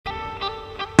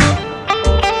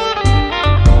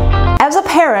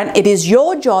parent, it is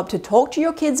your job to talk to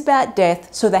your kids about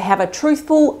death so they have a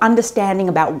truthful understanding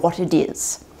about what it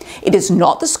is. It is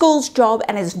not the school's job,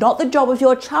 and it is not the job of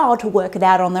your child to work it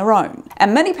out on their own.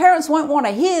 And many parents won't want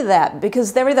to hear that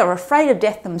because they're either afraid of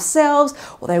death themselves,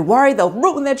 or they worry they'll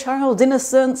ruin their child's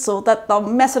innocence, or that they'll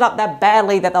mess it up that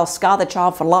badly that they'll scar their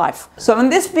child for life. So in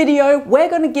this video, we're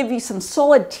going to give you some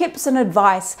solid tips and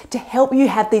advice to help you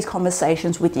have these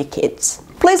conversations with your kids.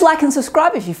 Please like and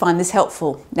subscribe if you find this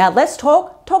helpful. Now let's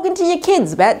talking to your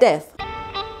kids about death.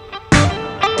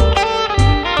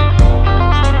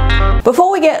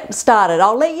 Before we get started,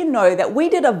 I'll let you know that we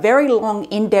did a very long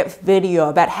in-depth video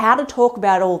about how to talk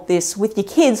about all this with your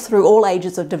kids through all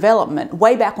ages of development,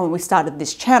 way back when we started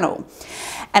this channel.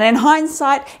 And in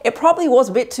hindsight, it probably was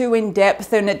a bit too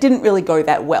in-depth and it didn't really go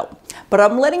that well. But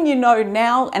I'm letting you know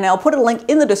now, and I'll put a link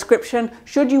in the description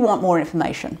should you want more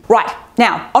information. Right,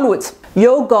 now onwards.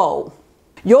 Your goal.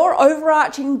 Your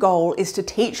overarching goal is to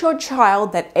teach your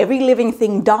child that every living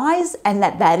thing dies and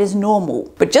that is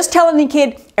normal. But just telling your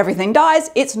kid everything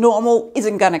dies, it's normal,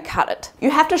 isn't gonna cut it.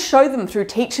 You have to show them through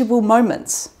teachable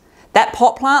moments. That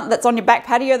pot plant that's on your back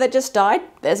patio that just died,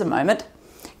 there's a moment.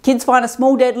 Kids find a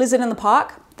small dead lizard in the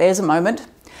park, there's a moment.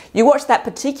 You watch that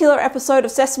particular episode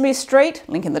of Sesame Street,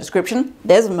 link in the description,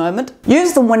 there's a moment.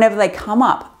 Use them whenever they come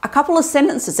up. A couple of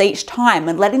sentences each time,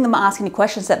 and letting them ask any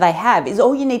questions that they have is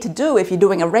all you need to do if you're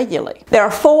doing it regularly. There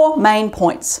are 4 main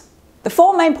points. The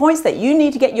 4 main points that you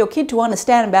need to get your kid to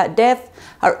understand about death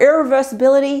are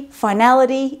irreversibility,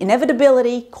 finality,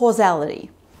 inevitability,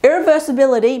 causality.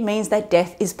 Irreversibility means that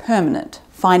death is permanent.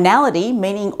 Finality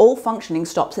meaning all functioning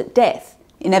stops at death.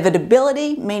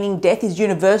 Inevitability, meaning death is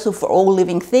universal for all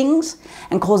living things,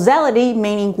 and causality,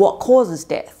 meaning what causes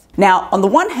death. Now, on the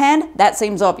one hand, that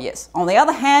seems obvious. On the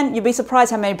other hand, you'd be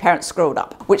surprised how many parents screwed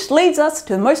up. Which leads us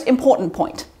to the most important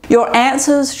point. Your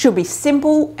answers should be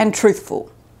simple and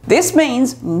truthful. This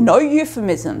means no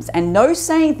euphemisms and no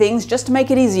saying things just to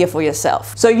make it easier for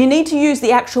yourself. So you need to use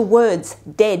the actual words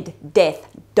dead, death,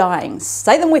 dying.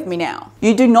 Say them with me now.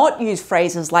 You do not use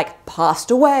phrases like passed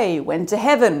away, went to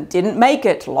heaven, didn't make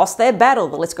it, lost their battle.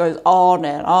 The list goes on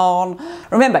and on.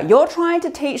 Remember, you're trying to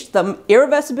teach them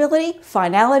irreversibility,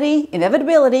 finality,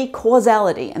 inevitability,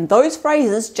 causality, and those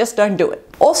phrases just don't do it.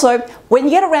 Also, when you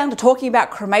get around to talking about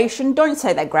cremation, don't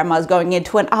say that grandma's going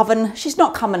into an oven. She's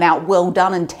not coming out well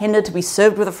done and tender to be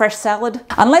served with a fresh salad.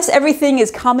 Unless everything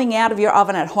is coming out of your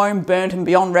oven at home burnt and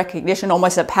beyond recognition,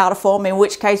 almost a powder form, in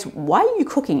which case, why are you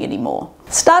cooking anymore?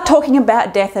 Start talking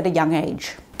about death at a young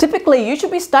age. Typically, you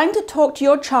should be starting to talk to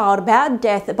your child about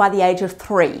death by the age of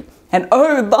 3. And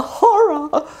oh, the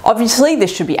horror! Obviously,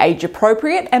 this should be age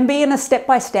appropriate and be in a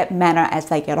step-by-step manner as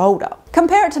they get older.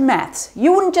 Compare it to maths.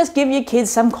 You wouldn't just give your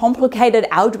kids some complicated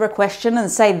algebra question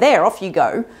and say, there, off you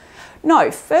go.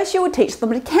 No, first you would teach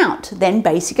them to count, then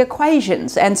basic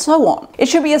equations, and so on. It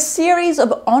should be a series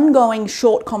of ongoing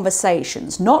short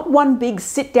conversations, not one big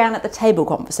sit down at the table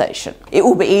conversation. It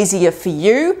will be easier for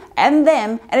you and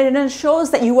them, and it ensures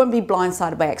that you won't be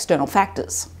blindsided by external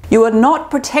factors. You are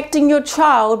not protecting your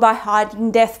child by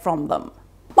hiding death from them.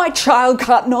 My child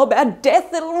can't know about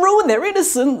death, it'll ruin their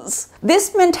innocence.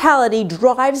 This mentality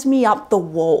drives me up the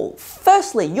wall.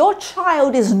 Firstly, your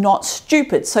child is not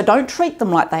stupid, so don't treat them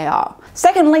like they are.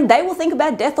 Secondly, they will think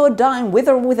about death or dying with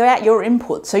or without your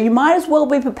input, so you might as well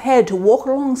be prepared to walk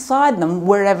alongside them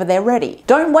wherever they're ready.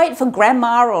 Don't wait for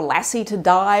grandma or Lassie to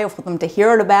die or for them to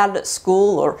hear it about it at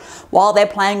school or while they're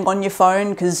playing on your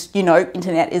phone because, you know,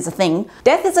 internet is a thing.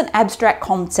 Death is an abstract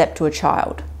concept to a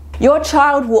child. Your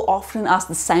child will often ask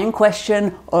the same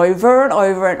question over and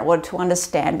over in order to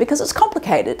understand because it's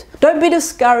complicated. Don't be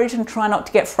discouraged and try not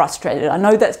to get frustrated. I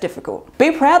know that's difficult.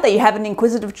 Be proud that you have an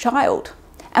inquisitive child.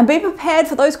 And be prepared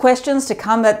for those questions to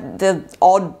come at the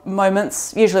odd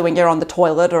moments, usually when you're on the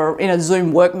toilet or in a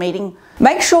Zoom work meeting.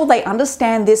 Make sure they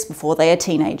understand this before they are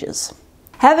teenagers.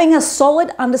 Having a solid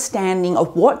understanding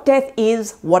of what death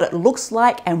is, what it looks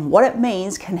like, and what it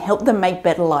means can help them make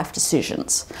better life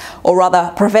decisions. Or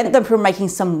rather, prevent them from making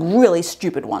some really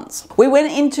stupid ones. We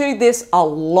went into this a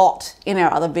lot in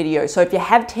our other videos, so if you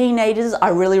have teenagers, I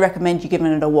really recommend you giving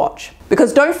it a watch.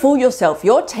 Because don't fool yourself,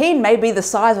 your teen may be the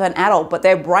size of an adult, but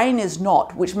their brain is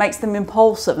not, which makes them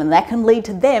impulsive, and that can lead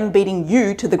to them beating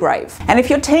you to the grave. And if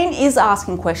your teen is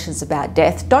asking questions about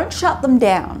death, don't shut them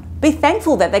down. Be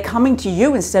thankful that they're coming to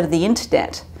you instead of the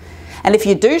internet. And if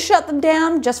you do shut them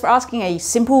down just for asking a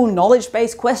simple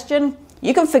knowledge-based question,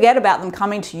 you can forget about them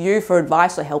coming to you for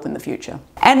advice or help in the future.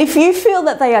 And if you feel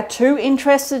that they are too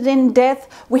interested in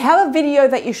death, we have a video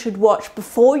that you should watch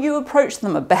before you approach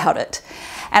them about it.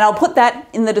 And I'll put that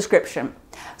in the description.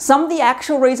 Some of the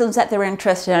actual reasons that they're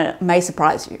interested in it may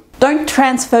surprise you. Don't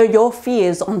transfer your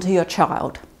fears onto your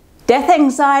child. Death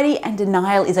anxiety and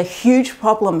denial is a huge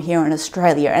problem here in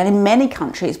Australia and in many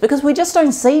countries because we just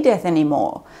don't see death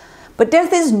anymore. But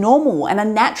death is normal and a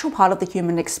natural part of the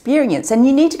human experience, and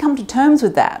you need to come to terms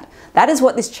with that. That is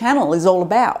what this channel is all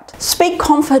about. Speak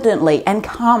confidently and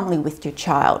calmly with your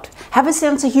child. Have a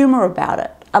sense of humour about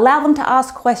it. Allow them to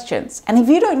ask questions. And if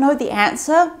you don't know the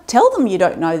answer, tell them you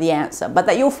don't know the answer, but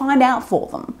that you'll find out for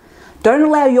them. Don't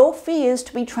allow your fears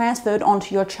to be transferred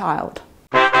onto your child.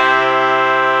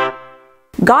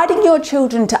 Guiding your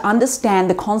children to understand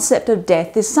the concept of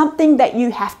death is something that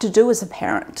you have to do as a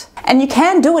parent. And you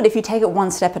can do it if you take it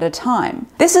one step at a time.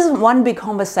 This isn't one big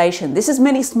conversation. This is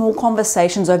many small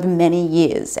conversations over many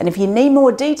years. And if you need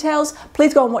more details,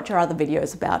 please go and watch our other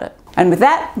videos about it. And with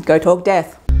that, go talk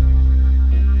death.